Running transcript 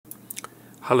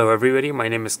Hello everybody, my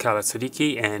name is Khaled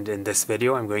Siddiqui, and in this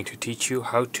video I'm going to teach you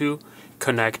how to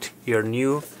connect your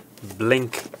new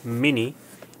Blink Mini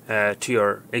to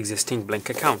your existing Blink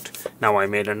account. Now I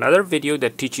made another video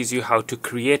that teaches you how to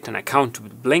create an account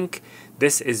with Blink.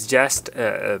 This is just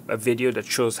a video that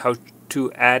shows how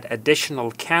to add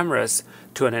additional cameras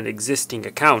to an existing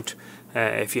account.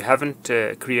 If you haven't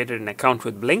created an account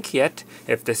with Blink yet,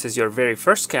 if this is your very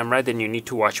first camera, then you need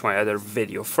to watch my other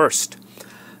video first.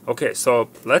 Okay, so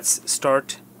let's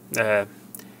start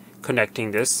connecting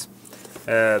this.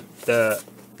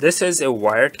 This is a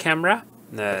wired camera.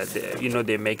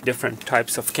 They make different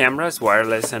types of cameras,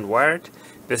 wireless and wired.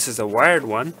 This is a wired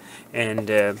one, and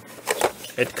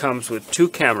it comes with two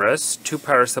cameras, two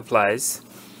power supplies,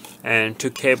 and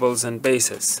two cables and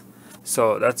bases.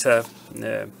 So that's a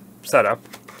setup.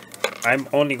 I'm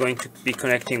only going to be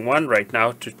connecting one right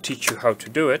now to teach you how to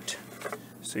do it.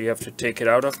 So you have to take it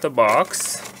out of the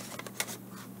box,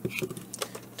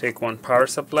 take one power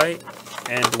supply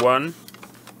and one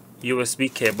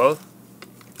USB cable.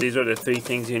 These are the three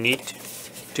things you need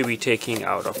to be taking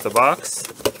out of the box.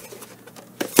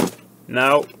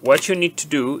 Now what you need to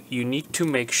do, you need to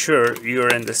make sure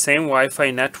you're in the same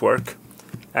Wi-Fi network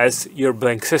as your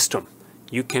Blink system.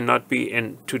 You cannot be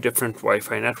in two different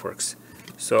Wi-Fi networks.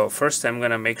 So first I'm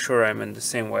gonna make sure I'm in the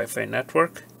same Wi-Fi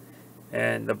network,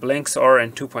 and the Blinks are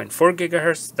in 2.4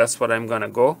 gigahertz. That's what I'm gonna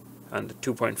go on, the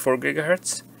 2.4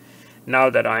 gigahertz. Now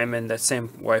that I'm in the same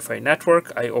Wi-Fi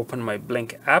network, I open my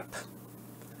Blink app.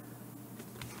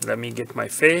 Let me get my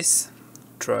face.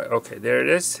 Okay, there it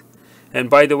is. And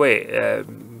by the way,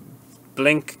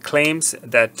 Blink claims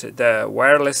that the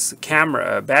wireless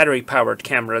camera, battery-powered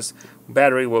cameras,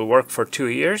 battery will work for 2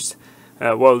 years.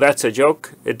 Well, that's a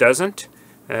joke. It doesn't.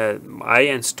 I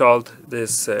installed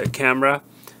this camera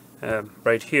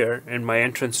right here in my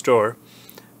entrance door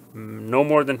no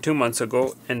more than 2 months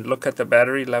ago, and look at the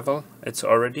battery level. It's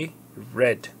already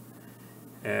red,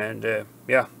 and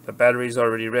yeah, the battery is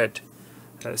already red.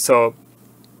 So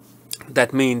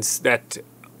that means that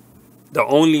the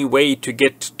only way to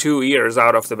get 2 years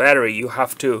out of the battery, you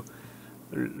have to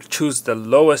choose the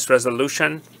lowest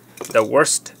resolution, the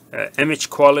worst image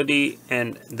quality,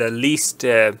 and the least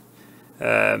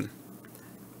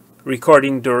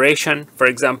recording duration. For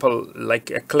example, like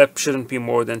a clip shouldn't be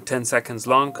more than 10 seconds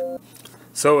long.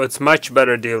 So it's much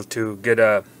better deal to get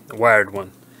a wired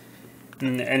one.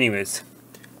 Anyways,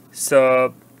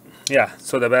 so yeah,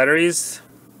 so the battery is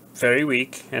very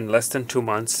weak in less than 2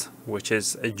 months, which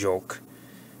is a joke.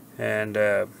 And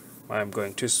I'm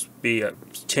going to be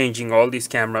changing all these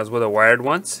cameras with the wired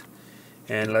ones,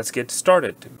 and let's get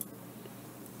started.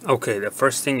 Okay, the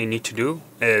first thing you need to do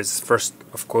is, first,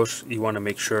 of course, you want to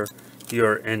make sure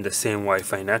you're in the same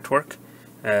Wi-Fi network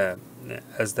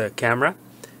as the camera.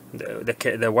 The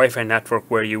Wi-Fi network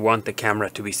where you want the camera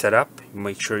to be set up.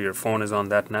 Make sure your phone is on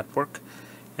that network.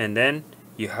 And then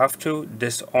you have to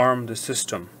disarm the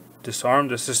system. Disarm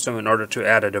the system in order to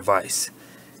add a device.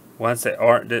 Once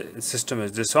the system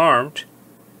is disarmed,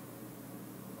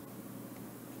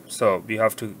 so you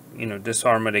have to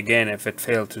disarm it again if it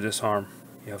failed to disarm.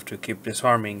 You have to keep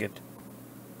disarming it.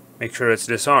 Make sure it's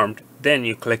disarmed. Then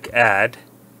you click add.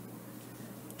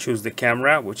 Choose the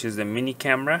camera, which is the mini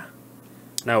camera.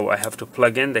 Now I have to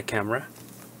plug in the camera.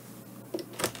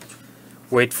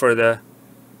 Wait for the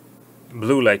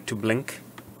blue light to blink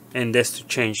and this to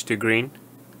change to green.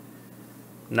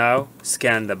 Now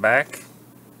scan the back.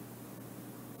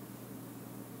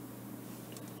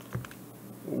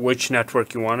 Which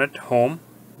network you want it? Home.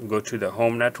 Go to the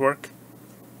home network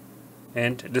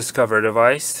and discover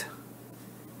device.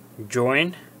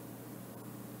 Join.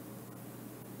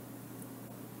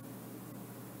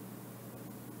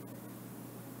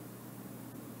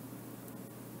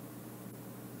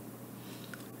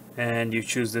 And you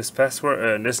choose this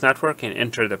password, this network, and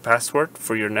enter the password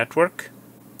for your network.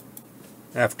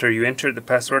 After you enter the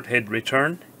password, hit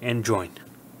return and join.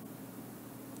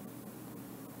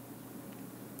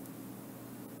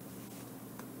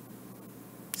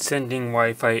 Sending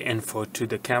Wi-Fi info to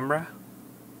the camera.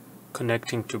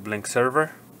 Connecting to Blink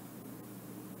server.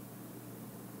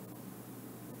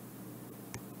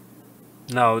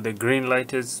 Now the green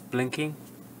light is blinking.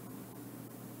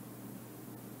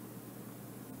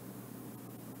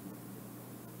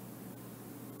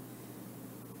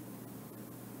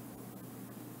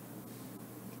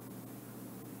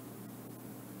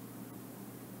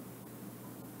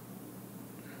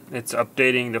 It's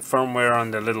updating the firmware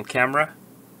on the little camera.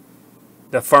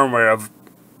 The firmware of,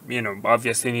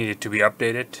 obviously needed to be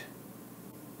updated.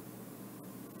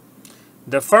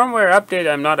 The firmware update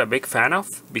I'm not a big fan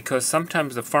of, because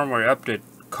sometimes the firmware update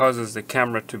causes the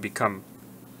camera to become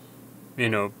you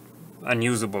know,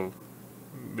 unusable,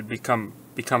 would become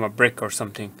a brick or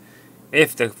something.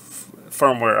 If the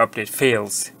firmware update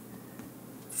fails,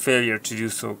 failure to do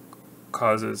so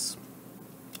causes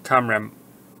camera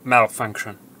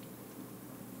malfunction.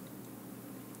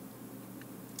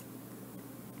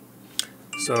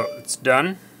 So it's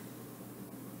done,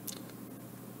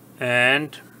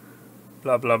 and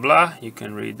blah blah blah, you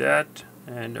can read that,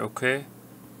 and okay.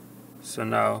 So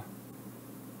now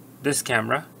this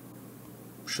camera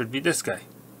should be this guy,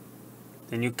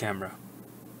 the new camera,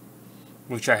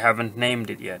 which I haven't named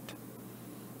it yet.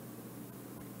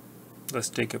 Let's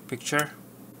take a picture,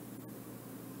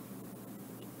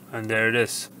 and there it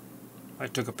is. I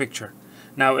took a picture.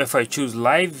 Now if I choose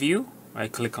live view, I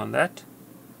click on that.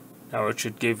 Now it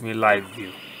should give me live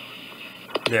view.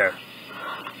 There.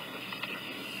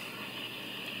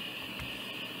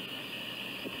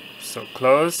 So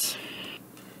close.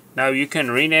 Now you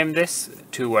can rename this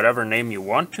to whatever name you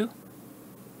want to.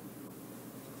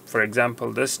 For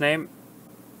example, this name,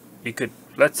 you could,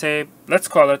 let's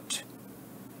call it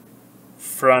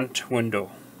front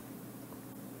window.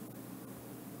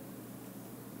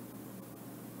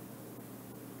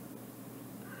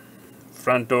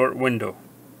 Front door window.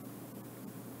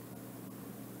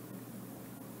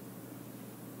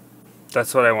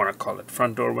 That's what I want to call it,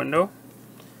 front door window.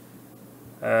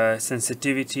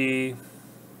 Sensitivity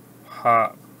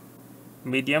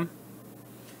medium.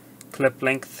 Clip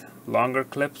length, longer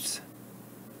clips.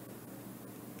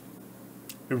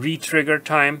 Re-trigger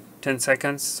time 10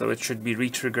 seconds, so it should be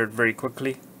re-triggered very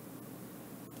quickly.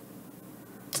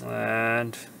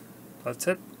 And that's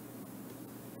it.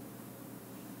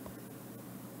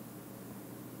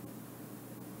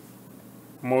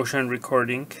 Motion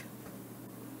recording.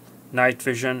 Night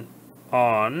vision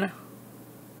on.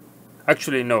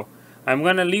 Actually no, I'm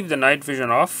gonna leave the night vision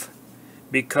off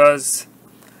because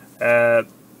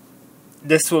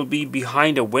this will be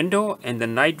behind a window and the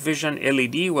night vision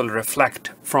LED will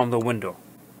reflect from the window.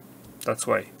 That's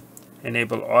why.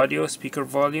 Enable audio, speaker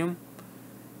volume,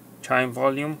 chime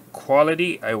volume,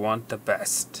 quality, I want the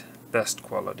best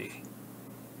quality.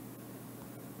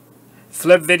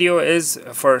 Flip video is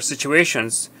for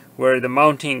situations where the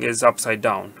mounting is upside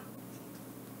down.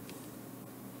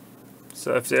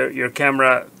 So if your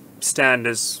camera stand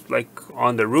is like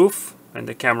on the roof and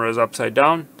the camera is upside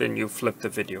down, then you flip the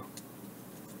video.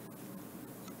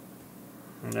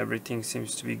 And everything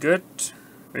seems to be good.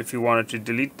 If you wanted to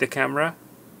delete the camera,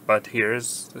 but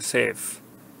here's the save.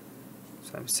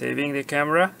 So I'm saving the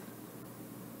camera.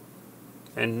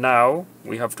 And now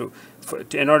we have to,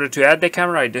 in order to add the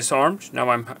camera, I disarmed. Now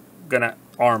I'm gonna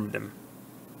arm them.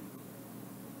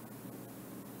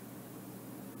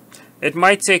 It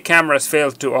might say cameras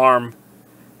failed to arm,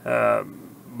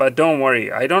 but don't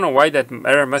worry. I don't know why that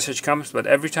error message comes, but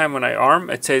every time when I arm,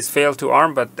 it says failed to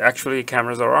arm, but actually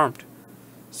cameras are armed.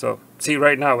 So see,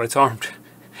 right now it's armed.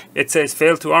 It says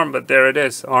failed to arm, but there it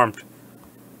is, armed.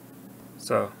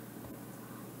 So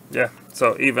yeah,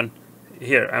 so even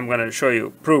here I'm gonna show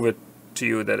you, prove it to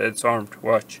you that it's armed.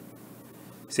 Watch.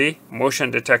 See,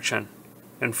 motion detection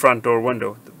in front door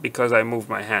window because I moved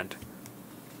my hand.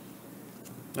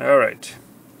 Alright.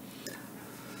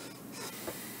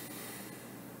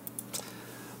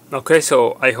 Okay,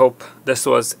 so I hope this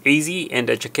was easy and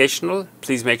educational.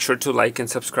 Please make sure to like and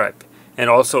subscribe. And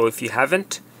also, if you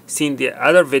haven't seen the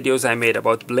other videos I made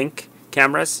about Blink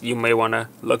cameras, you may want to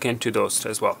look into those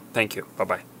as well. Thank you.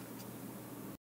 Bye-bye.